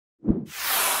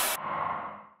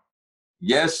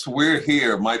Yes, we're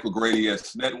here, Michael Grady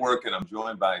S Network, and I'm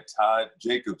joined by Todd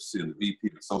Jacobson, the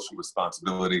VP of Social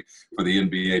Responsibility for the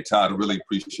NBA. Todd, I really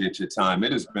appreciate your time.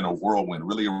 It has been a whirlwind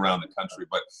really around the country,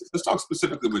 but let's talk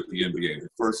specifically with the NBA, the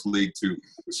first league to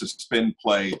suspend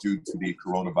play due to the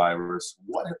coronavirus.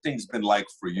 What have things been like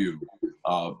for you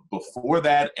before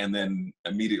that and then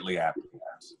immediately after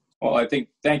that? Well,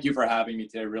 thank you for having me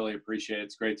today. Really appreciate it.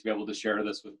 It's great to be able to share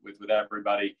this with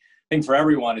everybody. I think for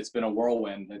everyone, it's been a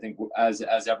whirlwind. I think as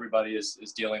everybody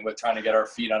is dealing with trying to get our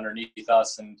feet underneath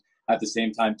us and at the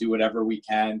same time do whatever we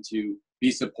can to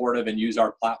be supportive and use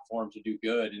our platform to do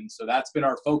good. And so that's been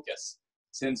our focus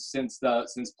since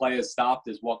play has stopped,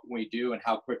 is what can we do and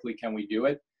how quickly can we do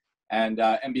it? And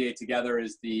NBA Together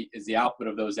is the output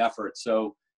of those efforts.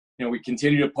 So we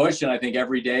continue to push, and I think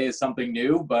every day is something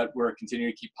new, but we're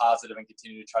continuing to keep positive and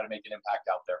continue to try to make an impact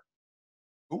out there.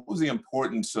 What was the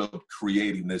importance of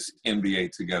creating this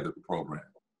NBA Together program?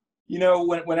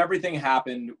 When everything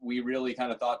happened, we really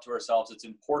kind of thought to ourselves, it's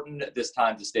important at this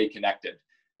time to stay connected.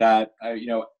 That,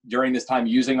 during this time,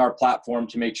 using our platform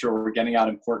to make sure we're getting out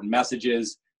important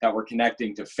messages, that we're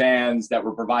connecting to fans, that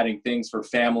we're providing things for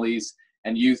families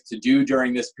and youth to do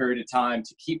during this period of time,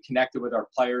 to keep connected with our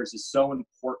players is so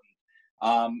important.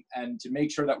 And to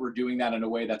make sure that we're doing that in a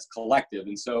way that's collective.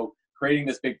 And so creating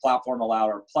this big platform allowed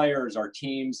our players, our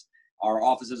teams, our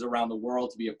offices around the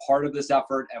world to be a part of this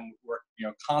effort. And we're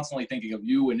constantly thinking of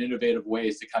new and innovative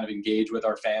ways to kind of engage with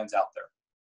our fans out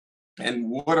there. And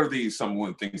what are some of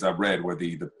the things I've read were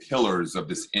the pillars of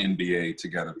this NBA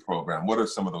Together program? What are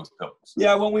some of those pillars?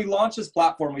 Yeah, when we launched this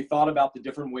platform, we thought about the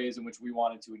different ways in which we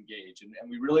wanted to engage. And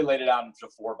we really laid it out into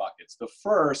 4 buckets. The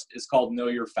first is called Know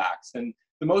Your Facts. And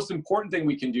the most important thing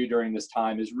we can do during this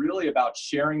time is really about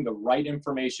sharing the right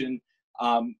information.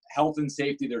 Health and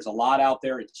safety, there's a lot out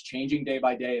there. It's changing day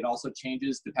by day. It also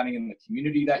changes depending on the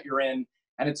community that you're in.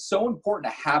 And it's so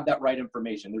important to have that right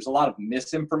information. There's a lot of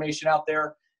misinformation out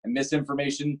there, and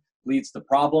misinformation leads to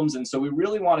problems. And so we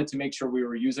really wanted to make sure we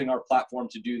were using our platform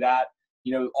to do that.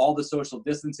 All the social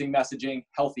distancing messaging,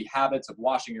 healthy habits of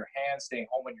washing your hands, staying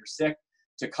home when you're sick,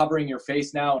 to covering your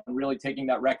face now and really taking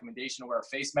that recommendation to wear a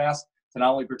face mask to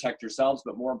not only protect yourselves,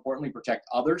 but more importantly, protect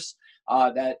others,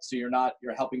 so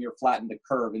you're helping flatten the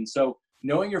curve. And so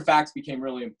knowing your facts became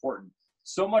really important.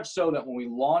 So much so that when we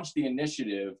launched the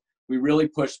initiative, we really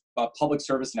pushed public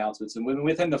service announcements. And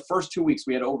within the first 2 weeks,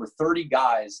 we had over 30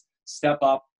 guys step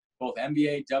up, both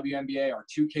NBA, WNBA, our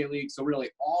 2K league. So really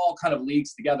all kind of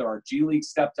leagues together. Our G League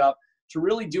stepped up to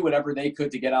really do whatever they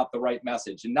could to get out the right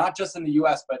message. And not just in the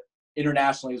US, but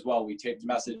internationally as well. We taped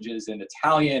messages in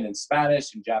Italian and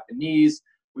Spanish and Japanese.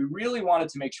 We really wanted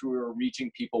to make sure we were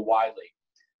reaching people widely.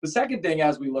 The second thing,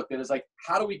 as we looked at, is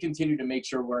how do we continue to make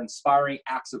sure we're inspiring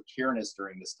acts of careness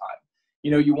during this time?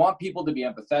 You want people to be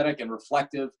empathetic and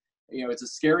reflective. It's a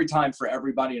scary time for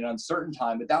everybody, an uncertain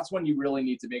time, but that's when you really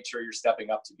need to make sure you're stepping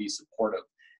up to be supportive.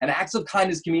 And acts of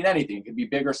kindness can mean anything. It can be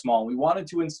big or small. We wanted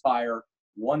to inspire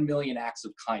 1 million acts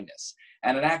of kindness.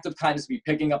 And an act of kindness would be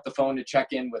picking up the phone to check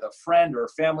in with a friend or a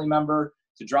family member,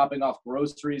 to dropping off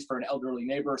groceries for an elderly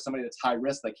neighbor, somebody that's high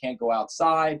risk that can't go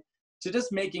outside, to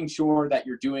just making sure that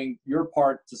you're doing your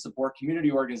part to support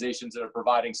community organizations that are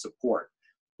providing support.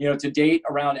 To date,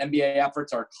 around NBA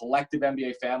efforts, our collective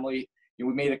NBA family,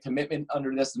 we made a commitment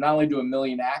under this to not only do 1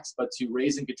 million acts, but to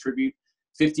raise and contribute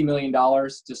 $50 million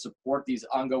to support these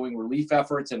ongoing relief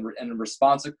efforts and in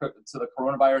response to the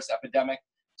coronavirus epidemic.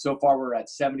 So far, we're at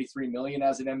 73 million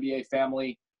as an NBA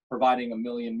family, providing 1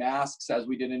 million masks, as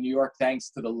we did in New York, thanks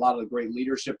to a lot of the great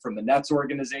leadership from the Nets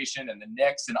organization and the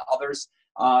Knicks and others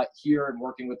here, and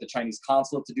working with the Chinese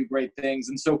consulate to do great things.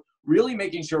 And so really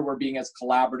making sure we're being as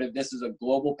collaborative. This is a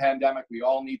global pandemic. We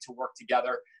all need to work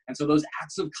together. And so those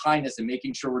acts of kindness and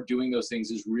making sure we're doing those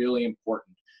things is really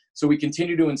important. So we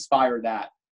continue to inspire that.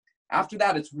 After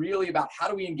that, it's really about how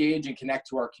do we engage and connect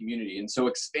to our community. And so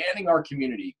expanding our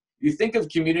community. You think of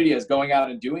community as going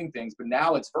out and doing things, but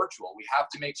now it's virtual. We have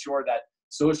to make sure that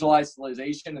social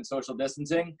isolation and social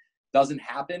distancing doesn't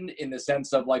happen in the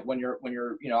sense of when you're,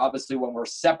 obviously when we're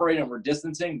separated and we're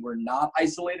distancing, we're not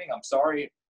isolating. I'm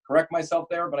sorry, correct myself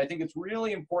there, but I think it's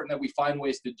really important that we find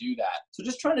ways to do that. So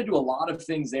just trying to do a lot of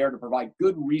things there to provide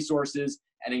good resources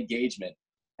and engagement.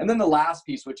 And then the last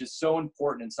piece, which is so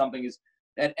important and something, is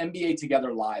that NBA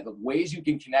Together Live, of ways you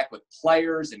can connect with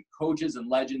players and coaches and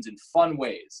legends in fun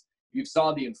ways. You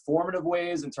saw the informative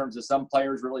ways in terms of some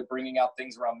players really bringing out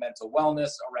things around mental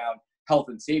wellness, around health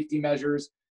and safety measures.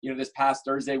 This past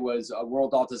Thursday was a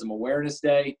World Autism Awareness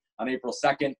Day on April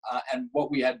 2nd. And what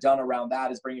we had done around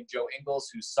that is bringing Joe Ingles,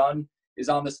 whose son is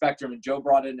on the spectrum. And Joe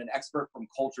brought in an expert from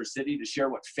Culture City to share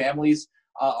what families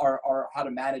are how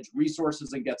to manage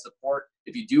resources and get support.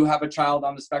 if you do have a child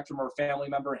on the spectrum or a family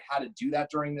member, and how to do that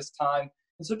during this time.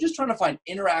 And so just trying to find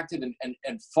interactive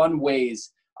and fun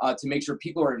ways to make sure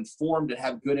people are informed and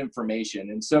have good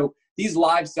information. And so these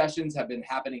live sessions have been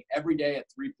happening every day at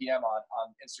 3 p.m.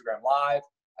 on Instagram Live,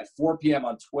 at 4 p.m.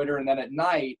 on Twitter, and then at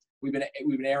night, we've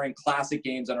been airing classic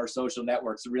games on our social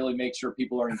networks to really make sure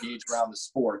people are engaged around the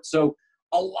sport. So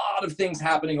a lot of things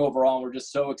happening overall, and we're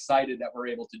just so excited that we're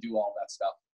able to do all that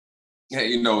stuff. Yeah,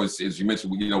 as you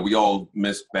mentioned, we all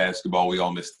miss basketball, we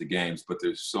all miss the games, but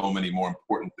there's so many more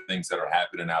important things that are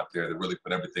happening out there that really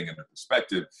put everything into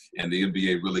perspective, and the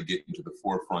NBA really getting to the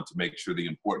forefront to make sure the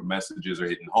important messages are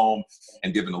hitting home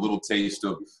and giving a little taste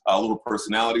of a little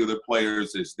personality of their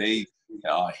players as they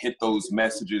hit those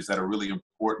messages that are really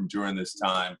important during this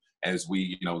time as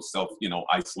we,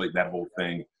 isolate that whole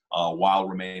thing while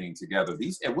remaining together.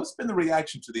 What's been the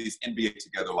reaction to these NBA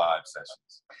Together Live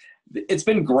sessions? It's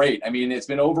been great. I mean, it's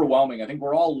been overwhelming. I think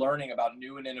we're all learning about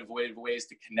new and innovative ways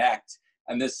to connect.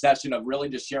 And this session of really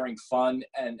just sharing fun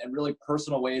and really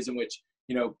personal ways in which,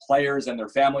 players and their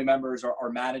family members are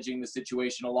managing the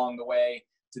situation along the way,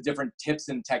 to different tips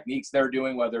and techniques they're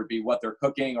doing, whether it be what they're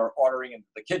cooking or ordering into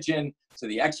the kitchen, to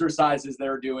the exercises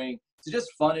they're doing, to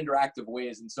just fun, interactive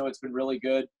ways. And so it's been really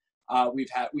good. We've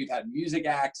had music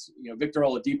acts. Victor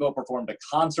Oladipo performed a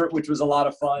concert, which was a lot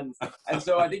of fun. And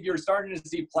so I think you're starting to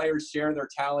see players share their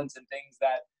talents and things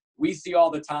that we see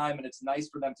all the time, and it's nice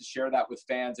for them to share that with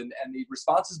fans. And the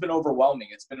response has been overwhelming.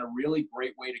 It's been a really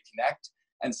great way to connect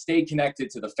and stay connected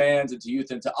to the fans and to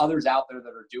youth and to others out there that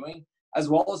are doing, as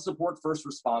well as support first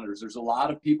responders. There's a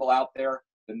lot of people out there,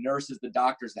 the nurses, the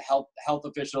doctors, the health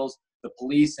officials, the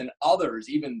police, and others,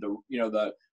 even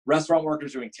the restaurant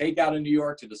workers doing takeout in New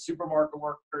York, to the supermarket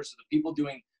workers, to the people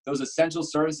doing those essential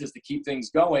services to keep things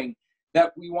going,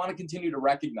 that we want to continue to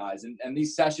recognize. And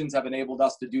these sessions have enabled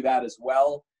us to do that as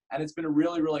well. And it's been a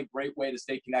really, really great way to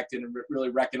stay connected and really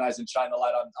recognize and shine the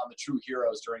light on the true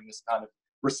heroes during this kind of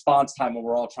response time when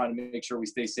we're all trying to make sure we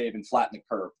stay safe and flatten the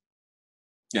curve.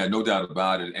 Yeah, no doubt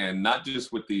about it. And not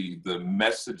just with the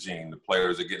messaging the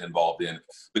players are getting involved in,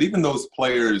 but even those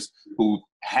players who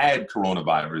had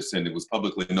coronavirus and it was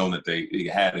publicly known that they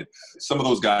had it, some of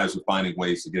those guys are finding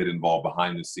ways to get involved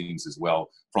behind the scenes as well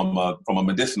from a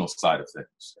medicinal side of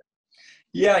things.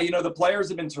 Yeah, the players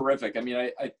have been terrific. I mean,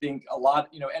 I think a lot,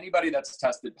 anybody that's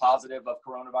tested positive of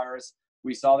coronavirus,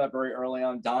 we saw that very early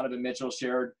on. Donovan Mitchell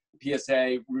shared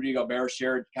PSA, Rudy Gobert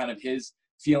shared kind of his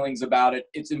feelings about it.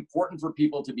 It's important for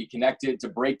people to be connected, to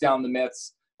break down the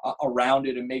myths around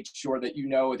it and make sure that,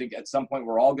 I think at some point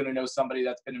we're all going to know somebody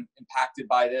that's been impacted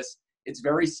by this. It's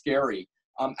very scary.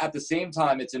 At the same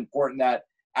time, it's important that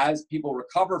as people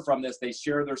recover from this, they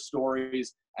share their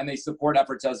stories and they support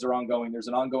efforts as they're ongoing. There's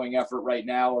an ongoing effort right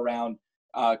now around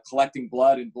collecting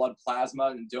blood and blood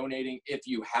plasma and donating if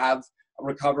you have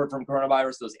recovered from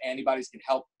coronavirus. Those antibodies can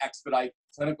help expedite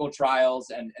clinical trials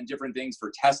and different things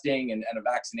for testing and a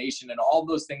vaccination and all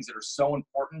those things that are so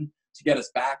important to get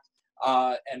us back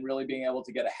and really being able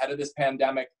to get ahead of this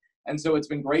pandemic. And so it's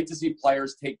been great to see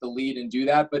players take the lead and do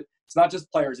that, but it's not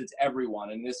just players, it's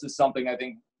everyone. And this is something I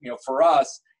think, for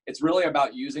us, it's really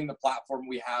about using the platform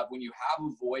we have. When you have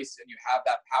a voice and you have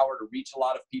that power to reach a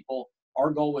lot of people,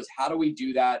 our goal was, how do we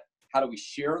do that? How do we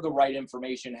share the right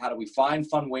information? How do we find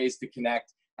fun ways to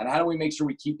connect? And how do we make sure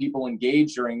we keep people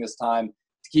engaged during this time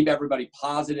to keep everybody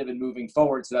positive and moving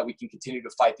forward so that we can continue to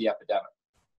fight the epidemic?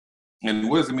 And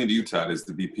what does it mean to you, Todd, as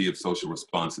the VP of Social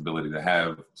Responsibility, to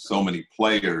have so many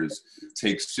players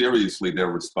take seriously their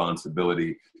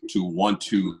responsibility to want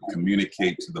to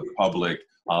communicate to the public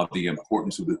the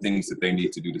importance of the things that they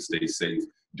need to do to stay safe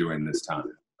during this time?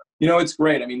 It's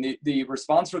great. I mean, the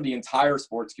response from the entire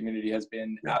sports community has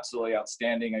been absolutely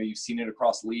outstanding. You've seen it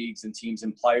across leagues and teams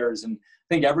and players, and I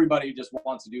think everybody just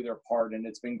wants to do their part. And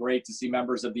it's been great to see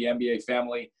members of the NBA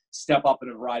family step up in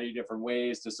a variety of different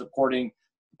ways, to supporting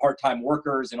part-time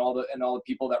workers and all the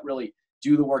people that really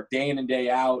do the work day in and day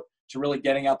out, to really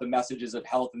getting out the messages of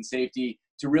health and safety,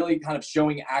 to really kind of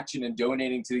showing action and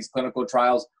donating to these clinical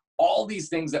trials. All these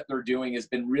things that they're doing has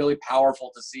been really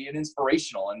powerful to see and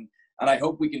inspirational. And I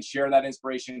hope we can share that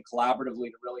inspiration collaboratively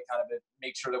to really kind of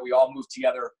make sure that we all move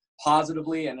together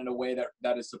positively and in a way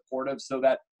that is supportive, so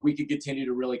that we can continue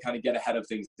to really kind of get ahead of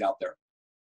things out there.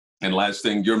 And last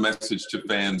thing, your message to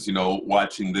fans,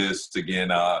 watching this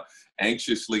again,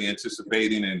 anxiously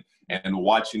anticipating and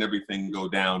watching everything go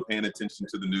down, paying attention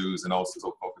to the news, and also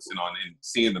focusing on and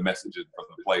seeing the messages from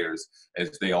the players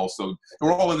as they also,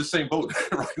 we're all in the same boat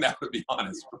right now, to be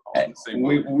honest. We're all in the same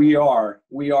boat. We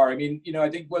are. I mean, I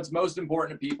think what's most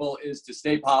important to people is to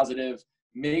stay positive,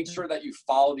 make sure that you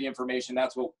follow the information.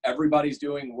 That's what everybody's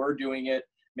doing. We're doing it.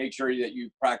 make sure that you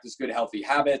practice good healthy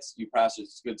habits, you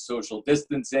practice good social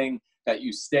distancing, that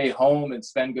you stay home and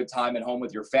spend good time at home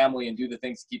with your family and do the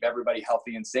things to keep everybody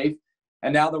healthy and safe.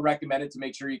 And now they're recommended to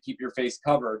make sure you keep your face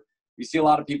covered. You see a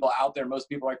lot of people out there, most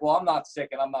people are like, well, I'm not sick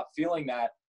and I'm not feeling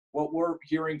that. What we're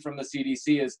hearing from the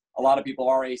CDC is a lot of people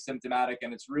are asymptomatic,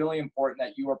 and it's really important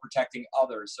that you are protecting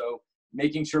others. So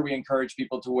making sure we encourage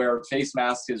people to wear face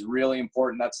masks is really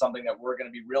important. That's something that we're going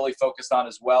to be really focused on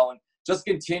as well. And just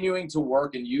continuing to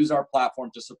work and use our platform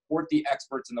to support the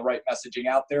experts and the right messaging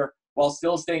out there while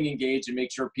still staying engaged and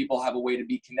make sure people have a way to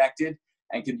be connected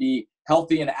and can be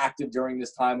healthy and active during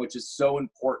this time, which is so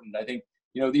important. I think,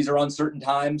 these are uncertain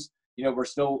times.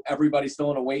 Everybody's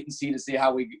still in a wait and see to see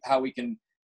how we can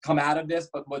come out of this.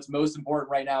 But what's most important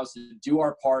right now is to do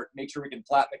our part, make sure we can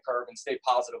flatten the curve and stay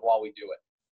positive while we do it.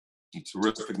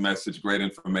 Terrific message, great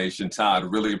information. Todd,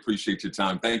 really appreciate your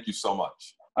time. Thank you so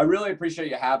much. I really appreciate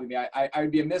you having me.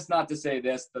 I'd be amiss not to say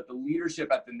this, that the leadership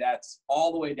at the Nets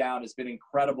all the way down has been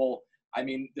incredible. I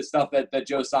mean, the stuff that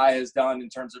Josiah has done in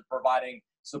terms of providing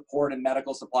support and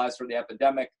medical supplies for the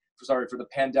for the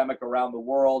pandemic around the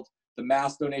world, the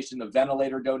mask donation, the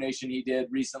ventilator donation he did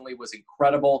recently was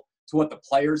incredible. To what the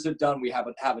players have done, we have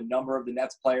a number of the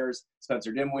Nets players,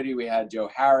 Spencer Dinwiddie, we had Joe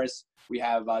Harris, we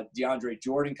have DeAndre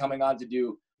Jordan coming on to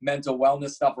do mental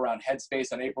wellness stuff around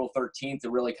Headspace on April 13th to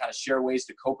really kind of share ways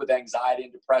to cope with anxiety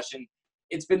and depression.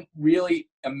 It's been really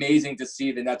amazing to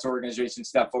see the Nets organization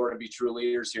step forward and be true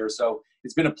leaders here. So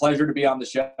it's been a pleasure to be on the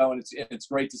show, and it's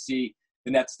great to see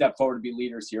the Nets step forward and be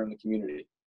leaders here in the community.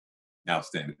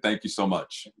 Outstanding. Thank you so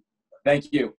much.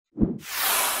 Thank you.